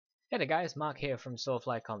Hey there guys, Mark here from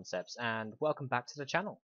Soarfly Concepts and welcome back to the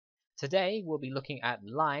channel. Today we'll be looking at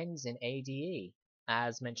lines in ADE.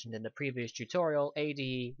 As mentioned in the previous tutorial,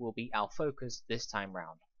 ADE will be our focus this time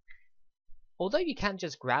round. Although you can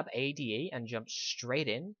just grab ADE and jump straight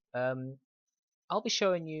in, I'll be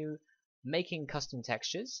showing you making custom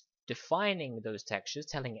textures, defining those textures,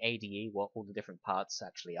 telling ADE what all the different parts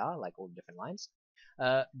actually are, like all the different lines,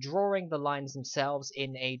 drawing the lines themselves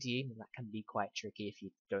in ADE, and that can be quite tricky if you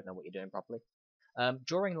don't know what you're doing properly.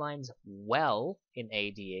 Drawing lines well in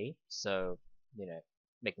ADE, so,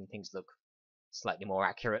 making things look slightly more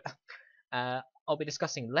accurate. I'll be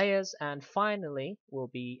discussing layers, and finally, we'll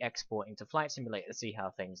be exporting to Flight Simulator to see how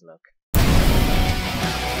things look.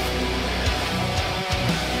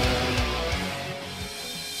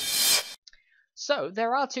 So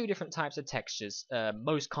there are two different types of textures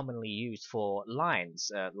most commonly used for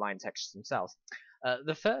lines, line textures themselves.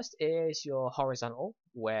 The first is your horizontal,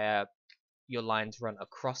 where your lines run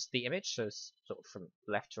across the image, so sort of from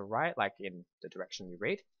left to right, like in the direction you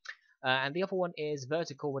read. And the other one is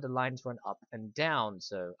vertical, where the lines run up and down,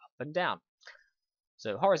 so up and down.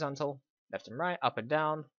 So horizontal, left and right, up and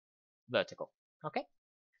down, vertical. Okay?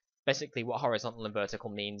 Basically what horizontal and vertical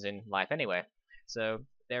means in life anyway. So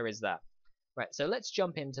there is that. Right, so let's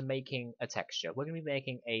jump into making a texture. We're going to be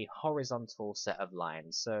making a horizontal set of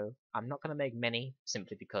lines. So I'm not going to make many,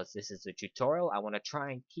 simply because this is a tutorial. I want to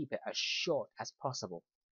try and keep it as short as possible.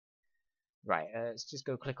 Right, let's just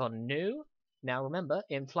go click on New. Now remember,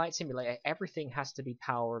 in Flight Simulator, everything has to be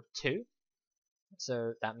power of 2.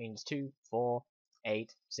 So that means 2, 4,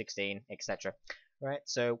 8, 16, etc. Right,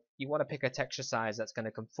 so you want to pick a texture size that's going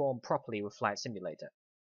to conform properly with Flight Simulator.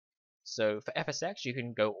 So for FSX, you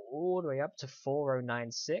can go all the way up to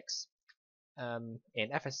 4096. In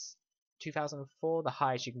FS 2004, the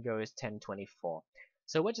highest you can go is 1024.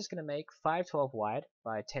 So we're just going to make 512 wide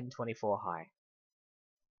by 1024 high.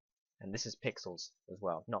 And this is pixels as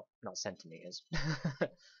well, not centimeters.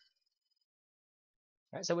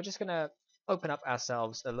 Right, so we're just going to open up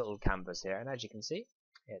ourselves a little canvas here, and as you can see,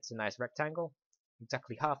 it's a nice rectangle,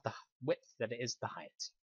 exactly half the width that it is the height.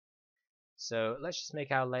 So let's just make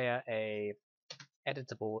our layer a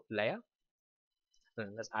editable layer.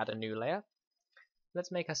 Then let's add a new layer.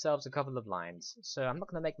 Let's make ourselves a couple of lines. So I'm not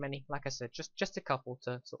going to make many, like I said, just a couple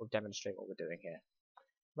to sort of demonstrate what we're doing here.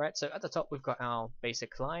 Right, so at the top we've got our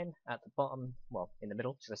basic line. At the bottom, well, in the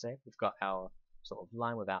middle, should I say, we've got our sort of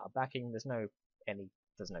line without a backing. There's no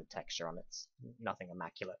texture on it. It's nothing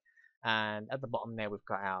immaculate. And at the bottom there we've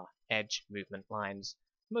got our edge movement lines,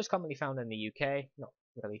 most commonly found in the UK, not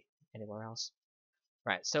really anywhere else.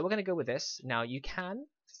 Right, so we're going to go with this. Now you can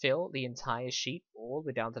fill the entire sheet all the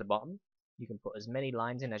way down to the bottom. You can put as many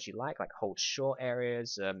lines in as you like hold short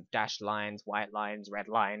areas, dashed lines, white lines, red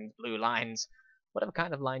lines, blue lines, whatever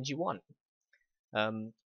kind of lines you want.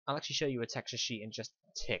 I'll actually show you a texture sheet in just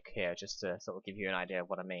a tick here, just to sort of give you an idea of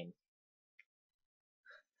what I mean.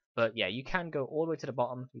 But yeah, you can go all the way to the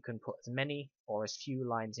bottom. You can put as many or as few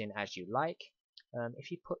lines in as you like.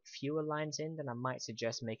 If you put fewer lines in, then I might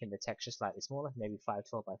suggest making the texture slightly smaller, maybe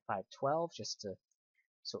 512 by 512, just to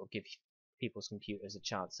sort of give people's computers a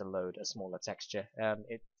chance to load a smaller texture.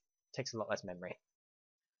 It takes a lot less memory.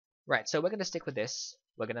 Right, so we're going to stick with this.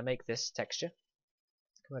 We're going to make this texture.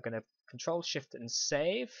 We're going to Control Shift and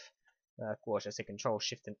save. Or should I say Control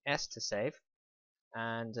Shift and S to save.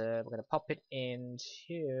 And we're going to pop it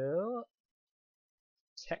into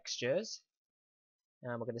textures.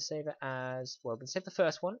 And we're going to save it as, well, we're going to save the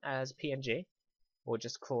first one as PNG. We'll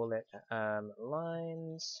just call it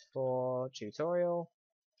lines for tutorial.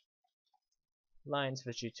 Lines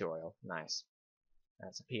for tutorial. Nice.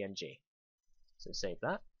 That's a PNG. So save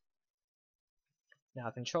that. Now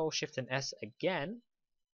Control Shift and S again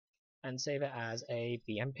and save it as a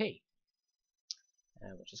BMP.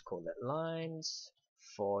 And we'll just call it lines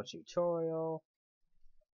for tutorial.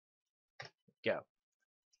 Go.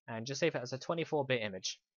 And just save it as a 24-bit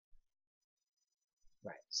image.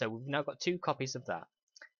 Right, so we've now got 2 copies of that.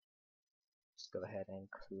 Just go ahead and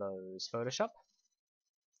close Photoshop.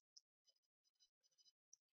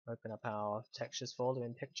 Open up our textures folder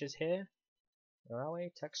in pictures here. Where are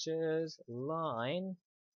we? Textures, line,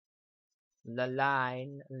 line.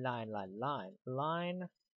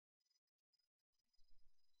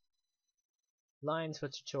 Lines for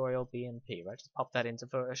tutorial BMP, right? Just pop that into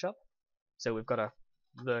Photoshop. So we've got a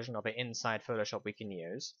version of it inside Photoshop we can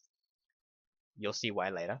use. You'll see why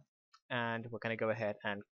later. And we're going to go ahead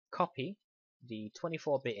and copy the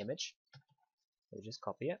 24-bit image. So just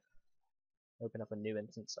copy it. Open up a new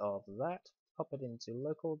instance of that. Pop it into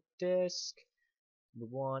local disk. We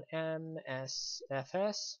want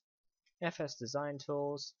MSFS. FS Design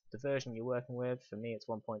Tools, the version you're working with. For me, it's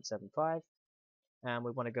 1.75. And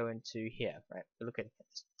we want to go into here, right? Look at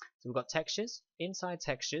this. So we've got textures. Inside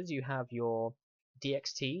textures, you have your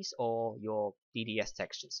DXTs or your DDS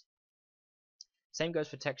textures. Same goes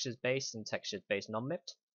for textures based and textures based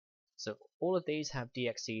non-MIPed. So all of these have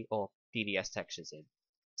DXT or DDS textures in.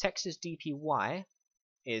 Textures DPY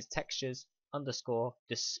is textures underscore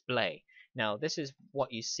display. Now this is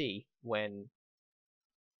what you see when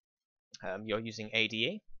you're using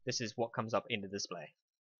ADE. This is what comes up in the display.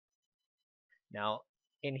 Now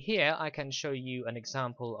in here I can show you an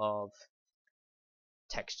example of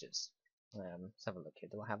textures. Let's have a look here.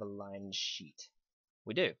 Do I have a line sheet?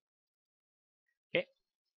 We do. Okay.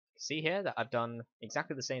 See here that I've done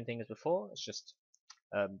exactly the same thing as before. It's just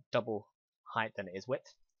double height than it is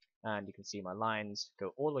width. And you can see my lines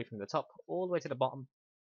go all the way from the top all the way to the bottom.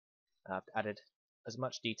 I've added as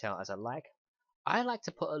much detail as I like. I like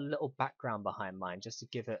to put a little background behind mine just to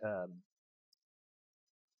give it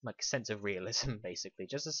like a sense of realism, basically,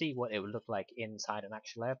 just to see what it would look like inside an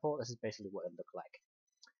actual airport. This is basically what it would look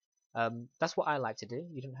like. That's what I like to do.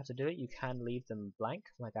 You don't have to do it. You can leave them blank,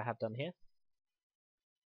 like I have done here.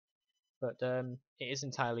 But it is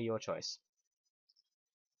entirely your choice.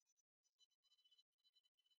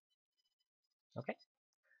 Okay.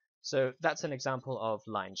 So that's an example of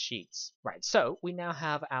line sheets. Right, so we now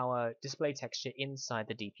have our display texture inside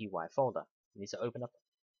the DPY folder. We need to open up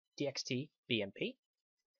DXT BMP.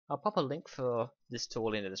 I'll pop a link for this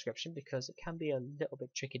tool in the description because it can be a little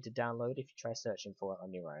bit tricky to download if you try searching for it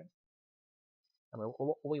on your own. And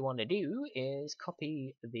what we want to do is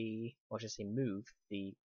copy the, or just say move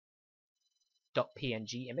the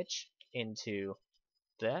 .png image into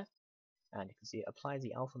there. And you can see it applies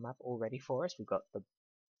the alpha map already for us. We've got the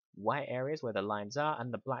white areas where the lines are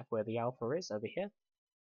and the black where the alpha is over here.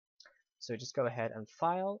 So just go ahead and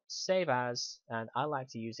file, save as, and I like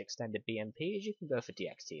to use extended BMPs. You can go for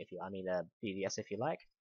DXT if you, BDS if you like.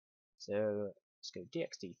 So let's go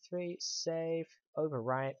DXT3, save,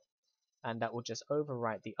 overwrite, and that will just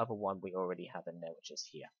overwrite the other one we already have in there, which is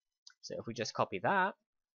here. So if we just copy that,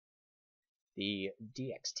 the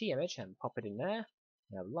DXT image, and pop it in there,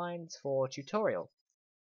 we have lines for tutorial.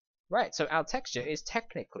 Right, so our texture is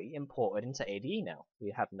technically imported into ADE now.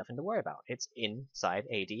 We have nothing to worry about. It's inside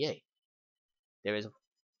ADE. There is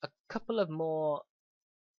a couple of more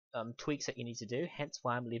tweaks that you need to do, hence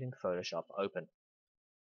why I'm leaving Photoshop open.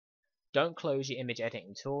 Don't close your image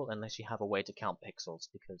editing tool unless you have a way to count pixels,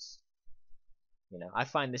 because, you know, I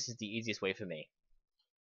find this is the easiest way for me.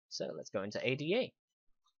 So let's go into ADE.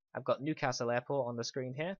 I've got Newcastle Airport on the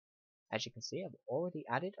screen here. As you can see, I've already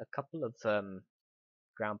added a couple of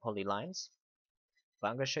ground poly lines, but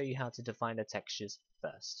I'm going to show you how to define the textures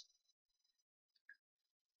first.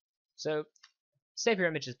 So save your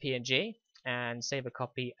image as PNG and save a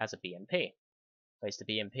copy as a BMP. Place the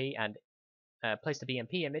BMP and place the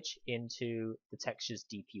BMP image into the textures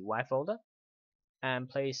DPY folder, and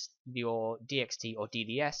place your DXT or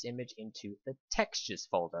DDS image into the textures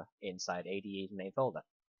folder inside ADE's main folder.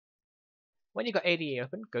 When you've got ADE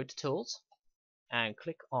open, go to Tools and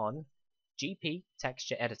click on GP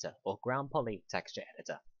Texture Editor or Ground Poly Texture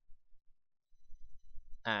Editor.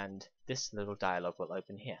 And this little dialog will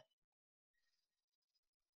open here.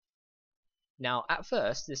 Now, at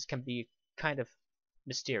first, this can be kind of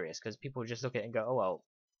mysterious because people just look at it and go, oh, well,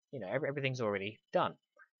 you know, everything's already done.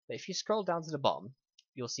 But if you scroll down to the bottom,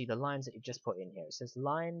 you'll see the lines that you've just put in here. It says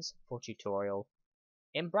lines for tutorial,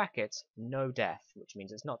 in brackets, no def, which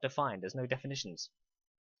means it's not defined. There's no definitions.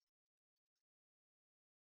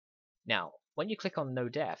 Now, when you click on no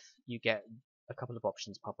def, you get a couple of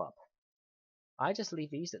options pop up. I just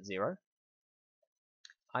leave these at 0.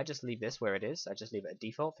 I just leave this where it is. I just leave it at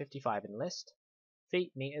default, 55 in list.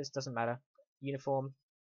 Feet, meters, doesn't matter. Uniform,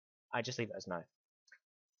 I just leave it as no.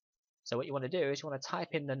 So what you want to do is you want to type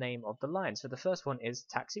in the name of the line. So the first one is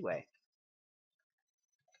Taxiway.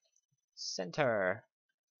 Center.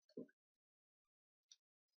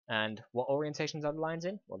 And what orientations are the lines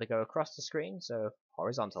in? Well, they go across the screen, so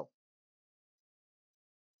horizontal.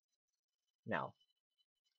 Now,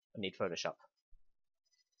 I need Photoshop.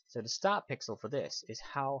 So the start pixel for this is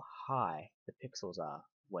how high the pixels are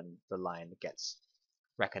when the line gets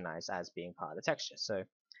recognized as being part of the texture. So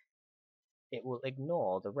it will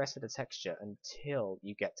ignore the rest of the texture until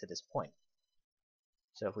you get to this point.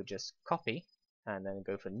 So if we just copy and then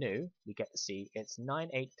go for new, we get to see it's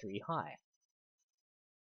 983 high.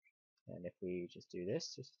 And if we just do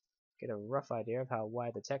this, just get a rough idea of how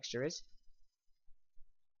wide the texture is.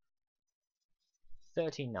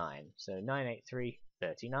 39. So 983,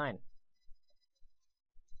 39.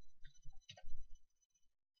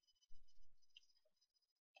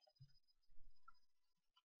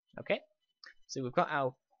 Okay, so we've got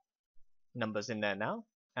our numbers in there now.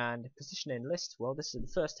 And position in list, well, this is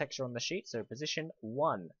the first texture on the sheet, so position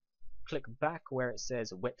 1. Click back where it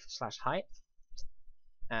says width/height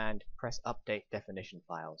and press update definition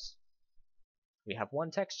files. We have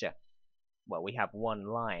one texture. Well, we have one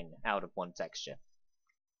line out of one texture.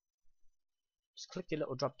 Just click your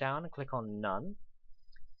little drop down and click on none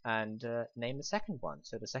and name the second one.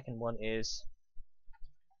 So the second one is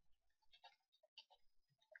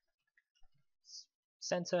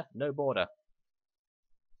center, no border.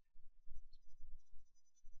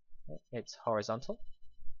 It's horizontal.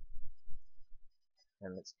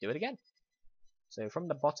 And let's do it again. So from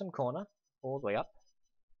the bottom corner all the way up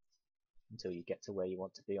until you get to where you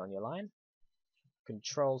want to be on your line.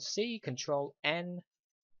 Control C, Control N,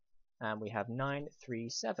 and we have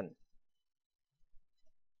 937.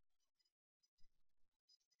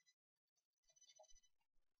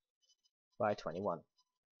 By 21.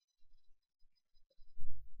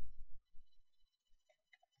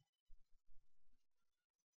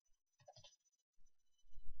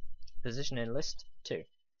 Position in list 2.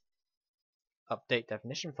 Update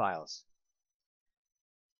definition files.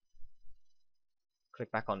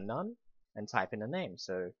 Click back on none and type in a name,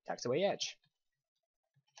 so Taxiway Edge.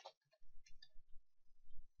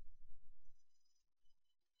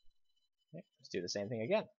 Okay, let's do the same thing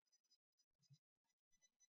again.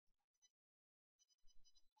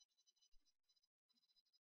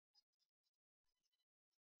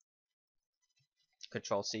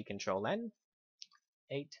 Control C, Control N,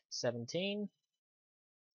 817.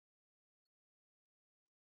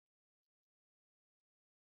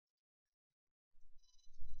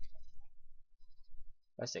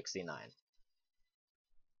 By 69.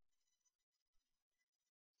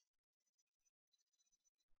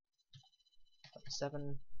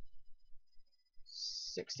 7,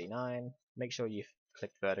 69. Make sure you've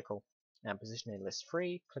clicked vertical. And position in list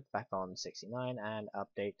 3, click back on 69 and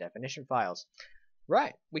update definition files.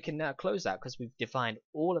 Right, we can now close that because we've defined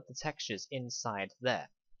all of the textures inside there.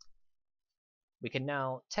 We can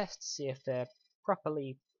now test to see if they're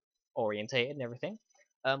properly orientated and everything.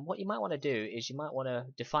 What you might want to do is you might want to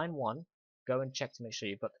define one, go and check to make sure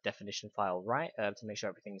you've got the definition file right, to make sure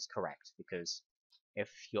everything's correct, because if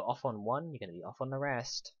you're off on one, you're going to be off on the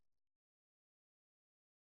rest.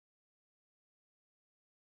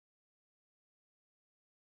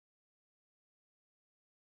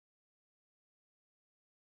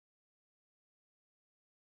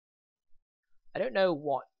 I don't know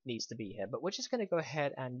what needs to be here, but we're just going to go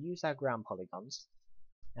ahead and use our ground polygons,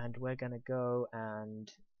 and we're going to go and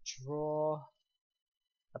draw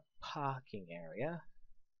a parking area.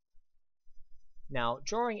 Now,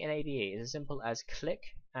 drawing an ADE is as simple as click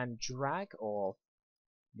and drag, or,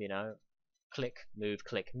 you know, click, move,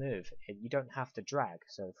 you don't have to drag.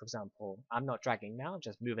 So, for example, I'm not dragging now, I'm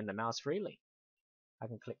just moving the mouse freely. I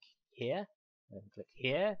can click here, I can click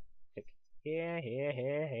here, click here,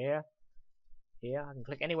 here. I can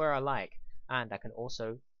click anywhere I like, and I can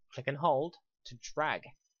also click and hold to drag.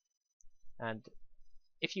 And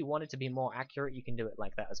if you want it to be more accurate, you can do it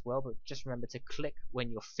like that as well, but just remember to click when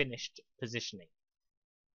you're finished positioning.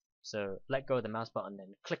 So let go of the mouse button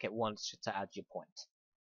and click it once to add your point.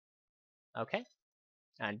 Okay?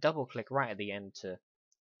 And double click right at the end to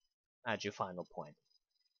add your final point.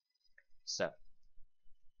 So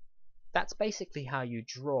that's basically how you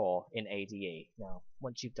draw in ADE. Now,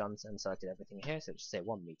 once you've done and selected everything here, so just say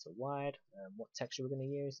 1 meter wide, what texture we're going to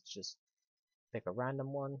use, let's just pick a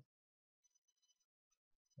random one.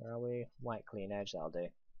 Where are we? White clean edge, that'll do.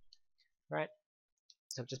 Right,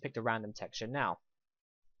 so I've just picked a random texture. Now,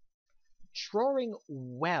 drawing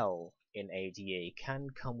well in ADE can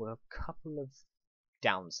come with a couple of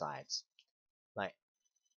downsides. Like,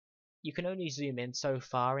 you can only zoom in so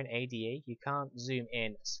far in ADE, you can't zoom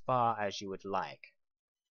in as far as you would like.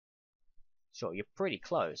 Sure, you're pretty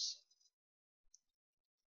close,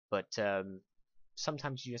 but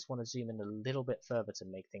sometimes you just want to zoom in a little bit further to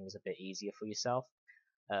make things a bit easier for yourself.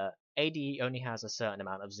 ADE only has a certain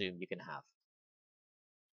amount of zoom you can have.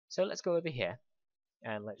 So let's go over here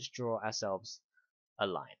and let's draw ourselves a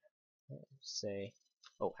line. Let's say,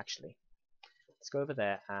 oh, actually, let's go over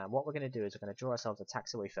there, and what we're going to do is we're going to draw ourselves a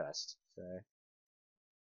taxiway first. So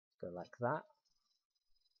go like that,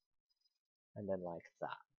 and then like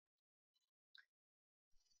that.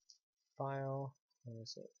 File,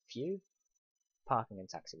 there's a view, parking and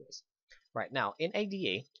taxiways. Right, now in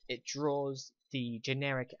ADE it draws the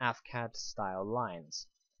generic AFCAD style lines,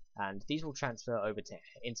 and these will transfer over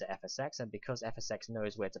into FSX, and because FSX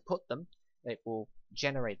knows where to put them, it will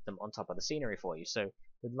generate them on top of the scenery for you. So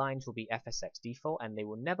the lines will be FSX default, and they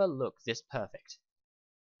will never look this perfect.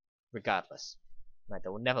 regardless. Right, they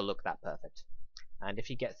will never look that perfect. And if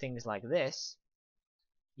you get things like this,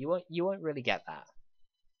 you won't really get that.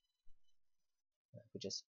 We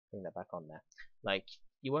just bring that back on there. Like,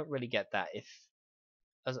 you won't really get that if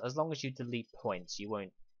as long as you delete points, you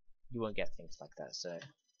won't get things like that. So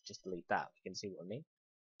just delete that. You can see what I mean.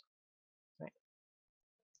 Right.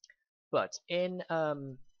 But in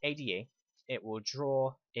ADE, it will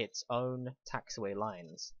draw its own taxiway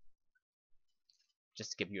lines,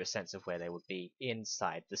 just to give you a sense of where they would be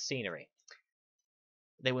inside the scenery.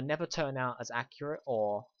 They will never turn out as accurate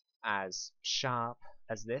or as sharp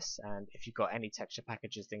as this, and if you've got any texture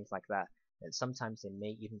packages, things like that, then sometimes they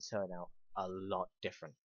may even turn out a lot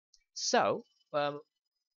different. So,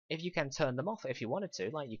 if you can turn them off if you wanted to,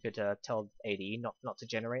 like you could tell ADE not to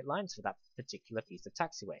generate lines for that particular piece of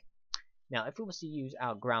taxiway. Now, if we was to use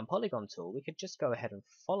our ground polygon tool, we could just go ahead and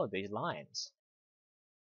follow these lines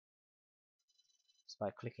just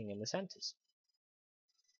by clicking in the centers.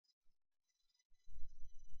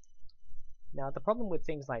 Now, the problem with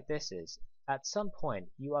things like this is, at some point,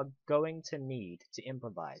 you are going to need to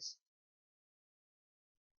improvise.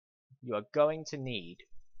 You are going to need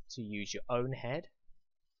to use your own head.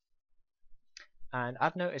 And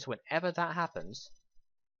I've noticed whenever that happens,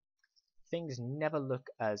 things never look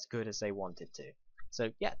as good as they wanted to.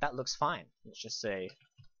 So yeah, that looks fine. Let's just say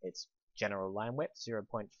it's general line width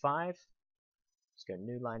 0.5. Let's go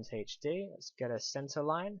new lines HD. Let's get a center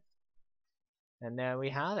line. And there we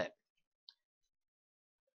have it.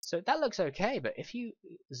 So that looks okay, but if you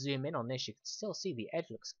zoom in on this, you can still see the edge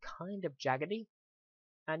looks kind of jaggedy.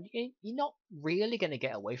 And you're not really going to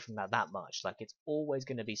get away from that much. Like, it's always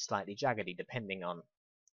going to be slightly jaggedy depending on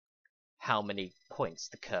how many points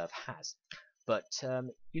the curve has. But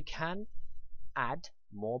you can add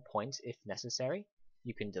more points if necessary.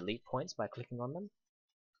 You can delete points by clicking on them.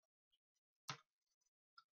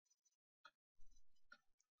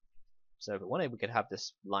 So if we wanted, we could have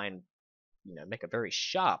this line, make a very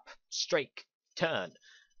sharp, straight turn.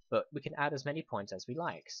 But we can add as many points as we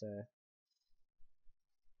like. So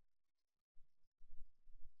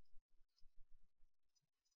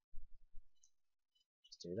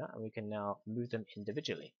just do that, and we can now move them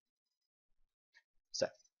individually. So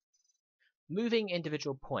moving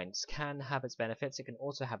individual points can have its benefits. It can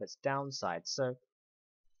also have its downsides. So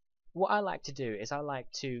what I like to do is I like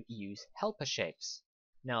to use helper shapes.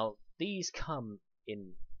 Now, these come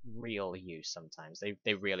in real use sometimes.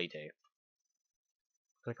 They really do.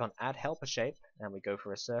 Click on Add Helper Shape, and we go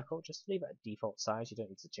for a circle. Just leave it at default size. You don't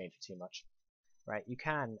need to change it too much. Right? You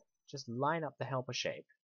can just line up the helper shape,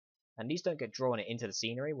 and these don't get drawn into the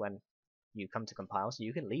scenery when you come to compile, so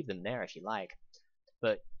you can leave them there if you like.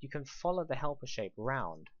 But you can follow the helper shape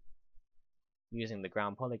round using the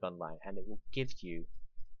ground polygon line, and it will give you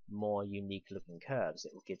more unique looking curves.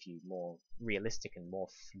 It will give you more realistic and more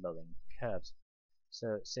flowing curves.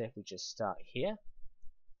 So say if we just start here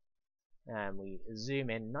and we zoom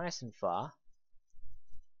in nice and far,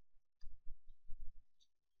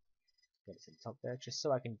 get it to the top there just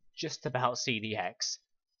so I can just about see the X,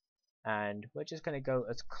 and we're just going to go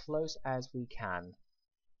as close as we can.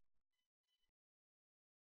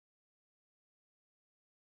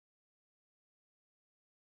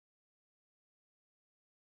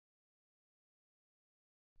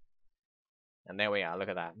 And there we are, look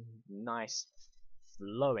at that. Nice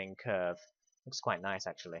flowing curve. Looks quite nice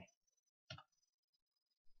actually.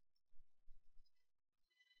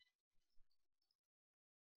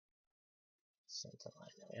 Center line,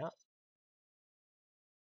 there we are.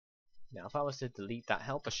 Now if I was to delete that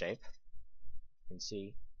helper shape, you can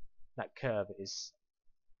see that curve is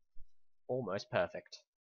almost perfect.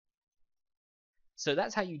 So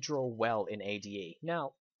that's how you draw well in ADE.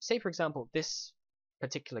 Now, say for example this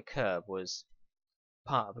particular curve was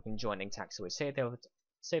part of a conjoining taxiway. Say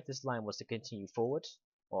if this line was to continue forward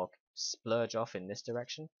or splurge off in this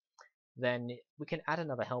direction, then we can add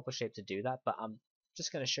another helper shape to do that, but I'm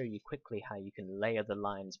just going to show you quickly how you can layer the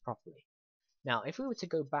lines properly. Now, if we were to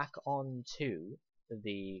go back onto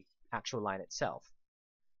the actual line itself,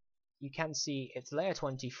 you can see it's layer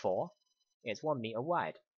 24, it's 1 meter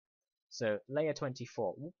wide. So layer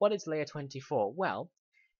 24, what is layer 24? Well,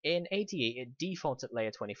 in ADE it defaults at layer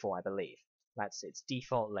 24, I believe. That's its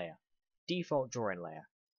default layer. Default drawing layer.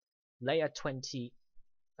 Layer 20,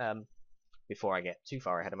 before I get too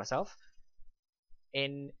far ahead of myself,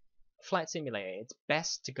 in Flight Simulator it's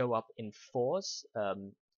best to go up in 4s.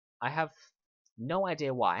 I have no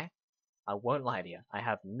idea why. I won't lie to you. I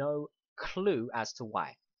have no clue as to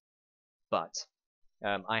why. But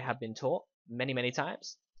I have been taught many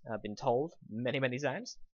times, I've been told many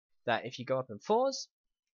times, that if you go up in 4s,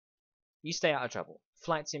 you stay out of trouble.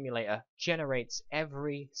 Flight Simulator generates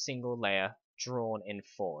every single layer drawn in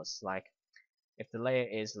fours. Like, if the layer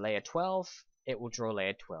is layer 12, it will draw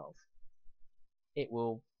layer 12. It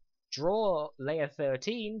will draw layer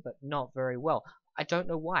 13, but not very well. I don't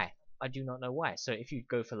know why. I do not know why. So if you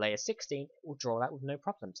go for layer 16, it will draw that with no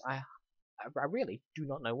problems. I really do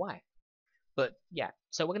not know why. But yeah,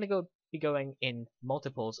 so we're going to be going in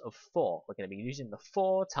multiples of 4. We're going to be using the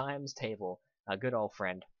 4 times table, our good old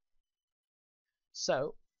friend.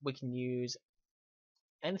 So we can use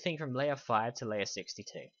anything from layer 5 to layer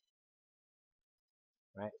 62.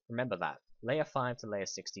 Right? Remember that. Layer 5 to layer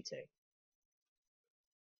 62.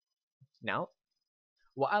 Now,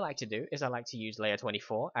 what I like to do is I like to use layer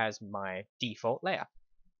 24 as my default layer.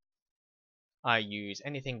 I use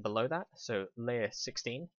anything below that, so layer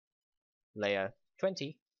 16, layer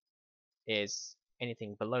 20 is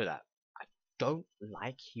anything below that. I don't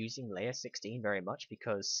like using layer 16 very much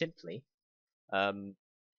because simply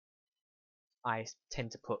I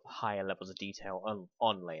tend to put higher levels of detail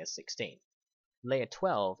on layer 16. Layer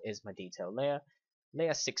 12 is my detail layer.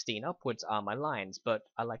 Layer 16 upwards are my lines, but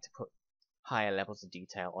I like to put higher levels of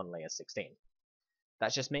detail on layer 16.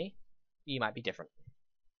 That's just me. You might be different.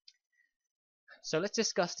 So let's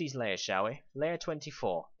discuss these layers, shall we? Layer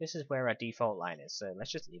 24. This is where our default line is, so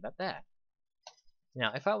let's just leave that there.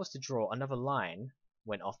 Now, if I was to draw another line,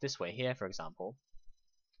 went off this way here, for example,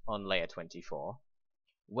 on layer 24,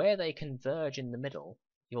 where they converge in the middle,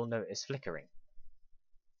 you'll notice flickering.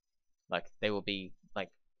 Like, they will be, like,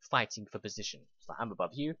 fighting for position. It's like, I'm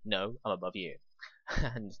above you, no, I'm above you.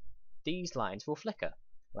 And these lines will flicker,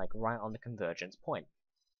 like right on the convergence point.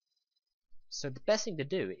 So the best thing to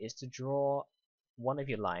do is to draw one of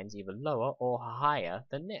your lines either lower or higher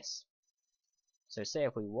than this. So say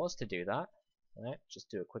if we was to do that, right, just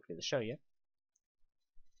do it quickly to show you.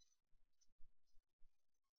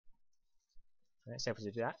 Right, say if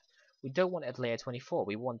we do that, we don't want it at layer 24,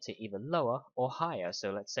 we want it either lower or higher,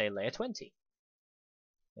 so let's say layer 20.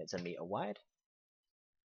 It's a meter wide.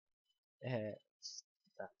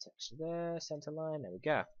 That texture there, center line, there we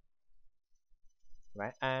go.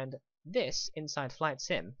 Right, and this inside Flight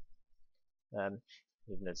Sim, even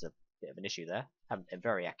though there's a bit of an issue there, haven't been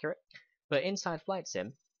very accurate, but inside Flight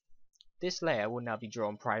Sim, this layer will now be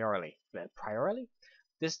drawn priorly.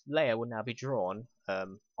 This layer will now be drawn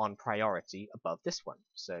on priority above this one.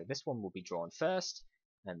 So this one will be drawn first,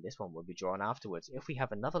 and this one will be drawn afterwards. If we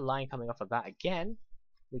have another line coming off of that again,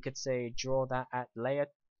 we could say draw that at layer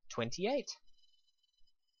 28.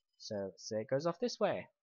 So let's say it goes off this way.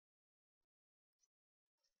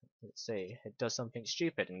 Let's see, it does something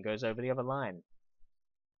stupid and goes over the other line.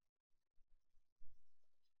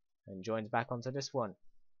 And joins back onto this one.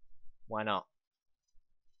 Why not?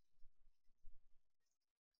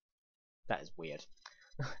 That is weird.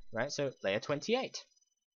 Right, so layer 28.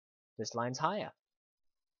 This line's higher.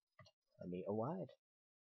 A meter wide.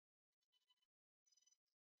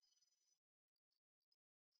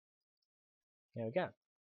 There we go.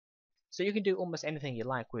 So you can do almost anything you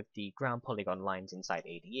like with the ground polygon lines inside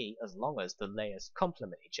ADE as long as the layers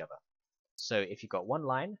complement each other. So if you've got one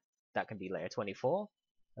line, that can be layer 24.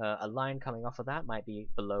 A line coming off of that might be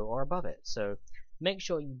below or above it. So make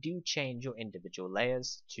sure you do change your individual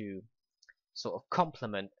layers to sort of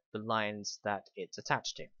complement the lines that it's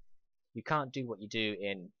attached to. You can't do what you do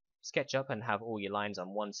in SketchUp and have all your lines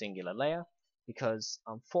on one singular layer, because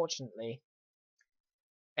unfortunately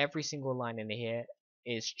every single line in here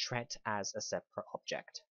is treated as a separate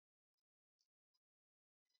object.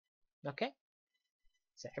 Okay?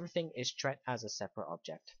 So everything is treated as a separate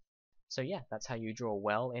object. So yeah, that's how you draw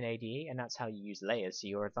well in ADE, and that's how you use layers to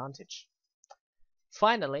your advantage.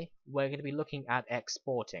 Finally, we're going to be looking at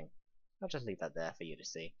exporting. I'll just leave that there for you to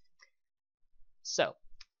see. So,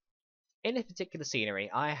 in this particular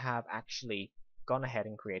scenery, I have actually gone ahead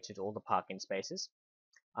and created all the parking spaces.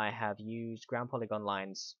 I have used ground polygon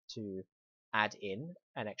lines to add in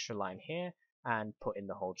an extra line here and put in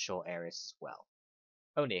the hold short areas as well.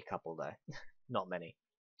 Only a couple though, not many.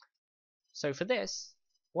 So for this,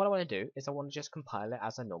 what I want to do is I want to just compile it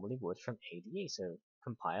as I normally would from ADE. So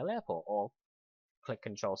compile airport, or click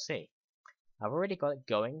Control C. I've already got it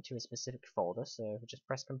going to a specific folder, so we'll just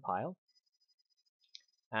press compile,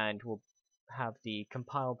 and we'll have the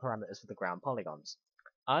compile parameters for the ground polygons.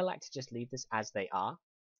 I like to just leave this as they are,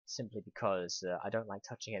 simply because I don't like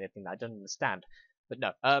touching anything that I don't understand. But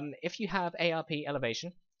no, if you have ARP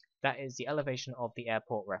elevation, that is the elevation of the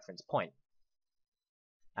airport reference point,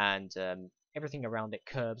 and everything around it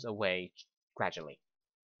curves away gradually,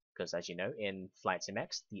 because as you know, in Flight Sim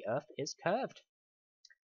X, the Earth is curved.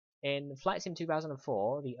 In Flight Sim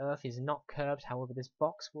 2004, the Earth is not curved, however this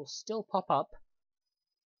box will still pop up.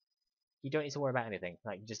 You don't need to worry about anything.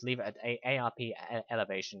 Like, just leave it at ARP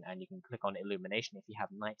elevation and you can click on illumination if you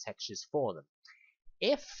have night textures for them.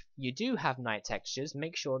 If you do have night textures,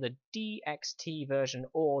 make sure the DXT version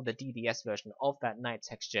or the DDS version of that night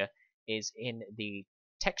texture is in the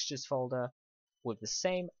textures folder with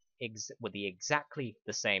exactly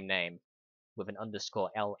the same name with an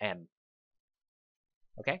underscore LM.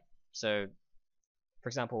 Okay, so for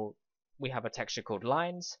example, we have a texture called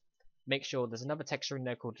lines. Make sure there's another texture in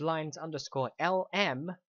there called lines underscore LM,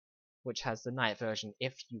 which has the night version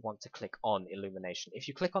if you want to click on illumination. If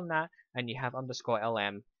you click on that and you have underscore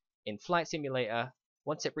LM in Flight Simulator,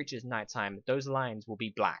 once it reaches nighttime, those lines will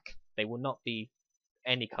be black. They will not be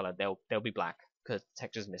any color. They'll be black because the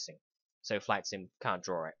texture's missing. So Flight Sim can't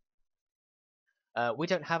draw it. We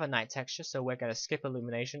don't have a night texture, so we're going to skip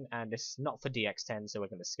illumination, and this is not for DX10, so we're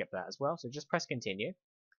going to skip that as well. So just press continue.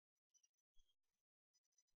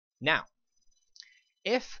 Now,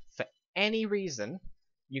 if for any reason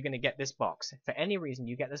you're going to get this box, for any reason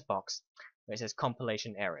you get this box where it says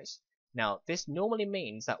compilation errors. Now, this normally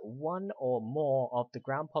means that one or more of the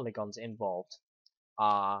ground polygons involved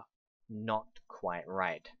are not quite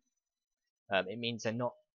right. It means they're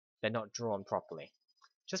not drawn properly.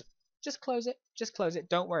 Just close it. Just close it.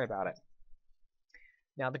 Don't worry about it.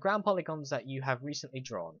 Now, the ground polygons that you have recently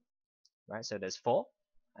drawn, right? So there's 4,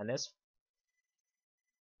 and there's.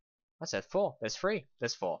 I said 4. There's 3.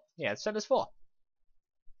 There's 4. Yeah, so there's 4.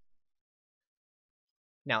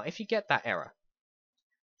 Now, if you get that error,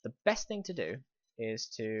 the best thing to do is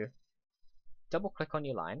to double-click on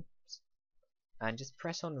your line and just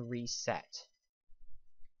press on Reset.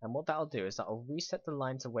 And what that'll do is that'll reset the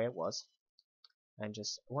line to where it was, and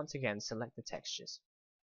just once again select the textures.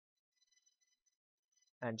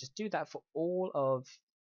 And just do that for all of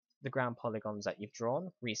the ground polygons that you've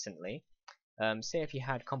drawn recently. Say if you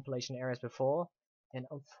had compilation errors before, then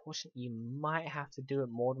unfortunately you might have to do it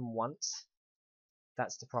more than once.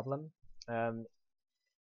 That's the problem.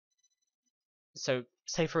 So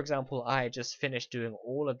say for example I just finished doing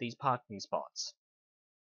all of these parking spots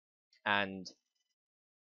and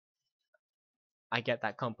I get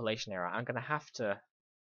that compilation error. I'm going to have to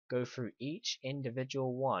go through each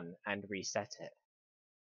individual one and reset it.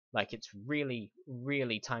 Like, it's really,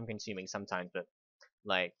 really time consuming sometimes, but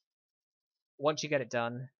like, once you get it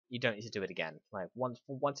done, you don't need to do it again. Like,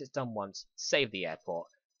 once it's done once, save the airport.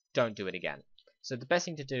 Don't do it again. So the best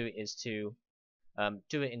thing to do is to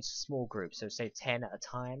do it in small groups. So say 10 at a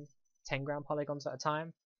time, 10 ground polygons at a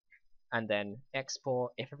time, and then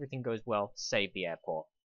export. If everything goes well, save the airport.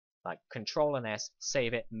 Like, Control and S,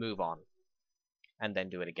 save it, move on, and then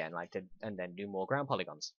do it again. And then do more ground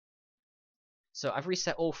polygons. So I've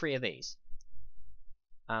reset all 3 of these.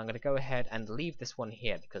 I'm going to go ahead and leave this one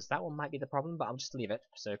here because that one might be the problem, but I'll just leave it.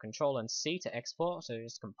 So Control and C to export. So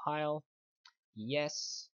just compile.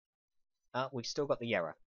 Yes. We've still got the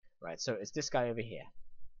error. Right, so it's this guy over here.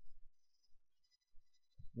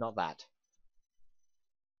 Not that.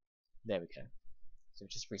 There we go. So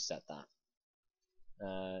just reset that.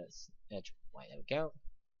 Edge white, there we go.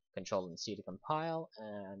 Control and C to compile,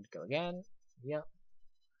 and go again. Yep.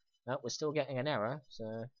 No, we're still getting an error,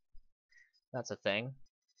 so that's a thing.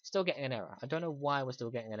 Still getting an error. I don't know why we're still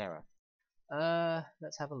getting an error.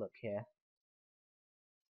 Let's have a look here.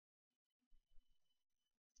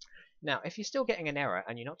 Now, if you're still getting an error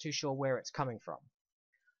and you're not too sure where it's coming from,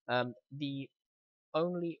 the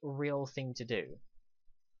only real thing to do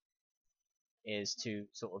is to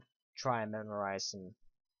sort of try and memorize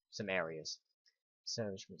some areas. So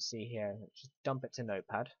as you can see here, just dump it to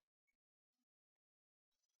Notepad.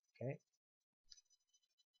 Okay.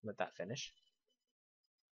 Let that finish.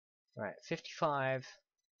 Right, 55.0399.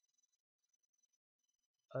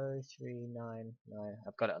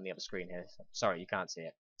 I've got it on the other screen here. Sorry, you can't see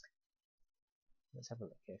it. Let's have a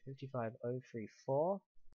look here. 55.034.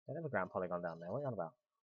 Don't have a ground polygon down there. What are you on about?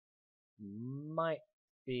 Might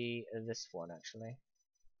be this one, actually.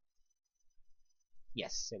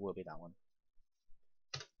 Yes, it will be that one.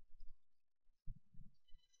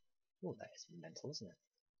 Oh, that is mental, isn't it?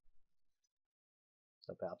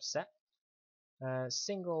 So a bit upset.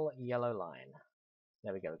 Single yellow line.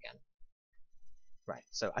 There we go again. Right,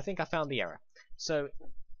 so I think I found the error. So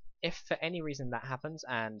if for any reason that happens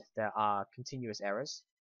and there are continuous errors,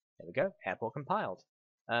 there we go, airport compiled.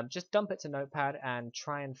 Just dump it to Notepad and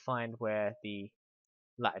try and find where the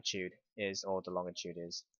latitude is or the longitude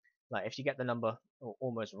is. Like, if you get the number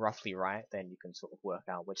almost roughly right, then you can sort of work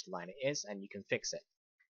out which line it is and you can fix it.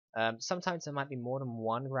 Sometimes there might be more than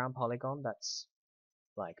one ground polygon that's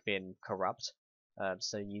like been corrupt.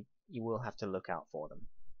 so you will have to look out for them.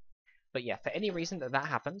 But yeah, for any reason that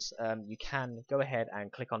happens, you can go ahead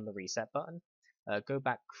and click on the reset button. Go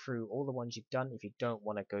back through all the ones you've done if you don't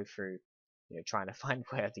want to go through, trying to find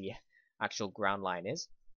where the actual ground line is.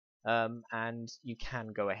 And you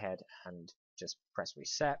can go ahead and just press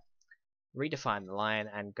reset, redefine the line,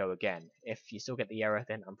 and go again. If you still get the error,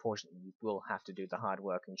 then unfortunately you will have to do the hard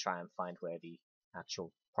work and try and find where the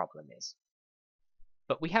actual problem is.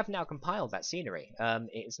 But we have now compiled that scenery.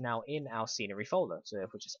 It is now in our scenery folder. So if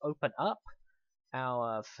we just open up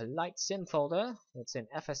our flight sim folder, it's in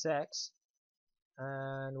FSX,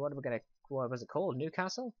 and what was it called?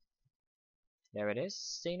 Newcastle? There it is,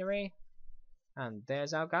 scenery, and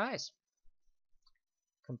there's our guys.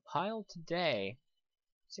 Compiled today,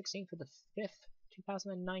 16th of the 5th,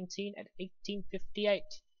 2019 at 18:58.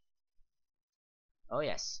 Oh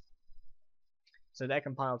yes. So they're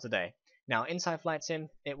compiled today. Now inside Flight Sim,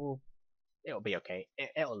 it'll be okay.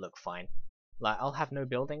 It'll look fine. Like, I'll have no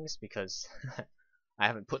buildings because I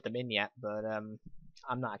haven't put them in yet, but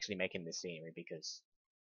I'm not actually making this scenery because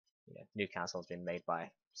Newcastle's been made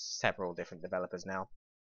by several different developers now.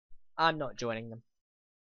 I'm not joining them.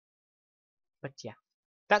 But yeah,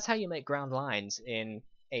 that's how you make ground lines in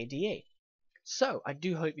ADE. So I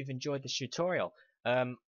do hope you've enjoyed this tutorial. I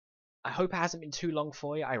hope it hasn't been too long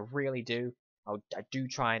for you. I really do. I do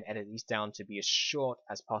try and edit these down to be as short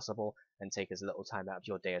as possible and take as little time out of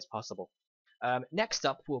your day as possible. Next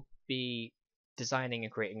up will be designing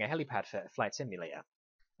and creating a helipad for Flight Simulator.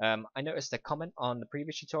 I noticed a comment on the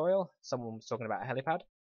previous tutorial. Someone was talking about a helipad,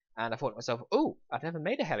 and I thought to myself, "Oh, I've never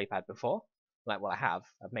made a helipad before." Like, well, I have.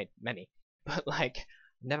 I've made many, but like,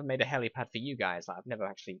 I've never made a helipad for you guys. Like, I've never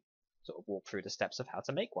actually sort of walked through the steps of how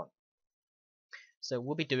to make one. So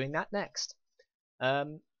we'll be doing that next.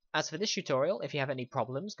 As for this tutorial, if you have any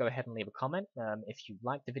problems, go ahead and leave a comment. If you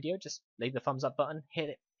like the video, just leave the thumbs up button.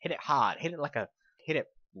 Hit it hard. Hit it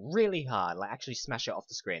really hard. Like, actually smash it off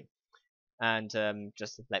the screen. And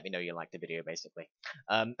just let me know you like the video, basically.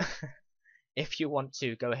 If you want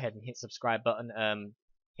to, go ahead and hit subscribe button.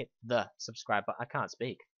 Hit the subscribe button. I can't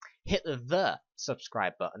speak. Hit the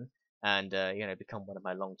subscribe button, and become one of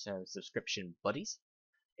my long-term subscription buddies.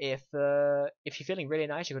 If you're feeling really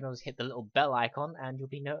nice, you can always hit the little bell icon, and you'll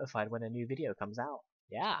be notified when a new video comes out.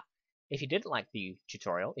 Yeah. If you didn't like the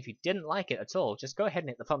tutorial, if you didn't like it at all, just go ahead and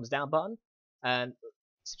hit the thumbs down button, and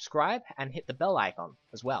subscribe, and hit the bell icon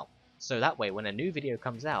as well. So that way, when a new video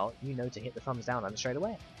comes out, you know to hit the thumbs down on it straight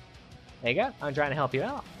away. There you go. I'm trying to help you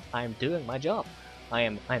out. I'm doing my job.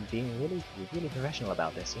 I'm being really professional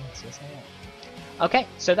about this. Yes, I am. Okay,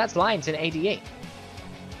 so that's lines in ADE.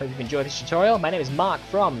 Hope you've enjoyed this tutorial. My name is Mark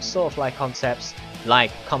from Soarfly Concepts.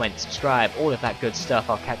 Like, comment, subscribe, all of that good stuff.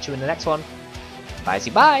 I'll catch you in the next one.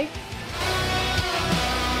 Bye.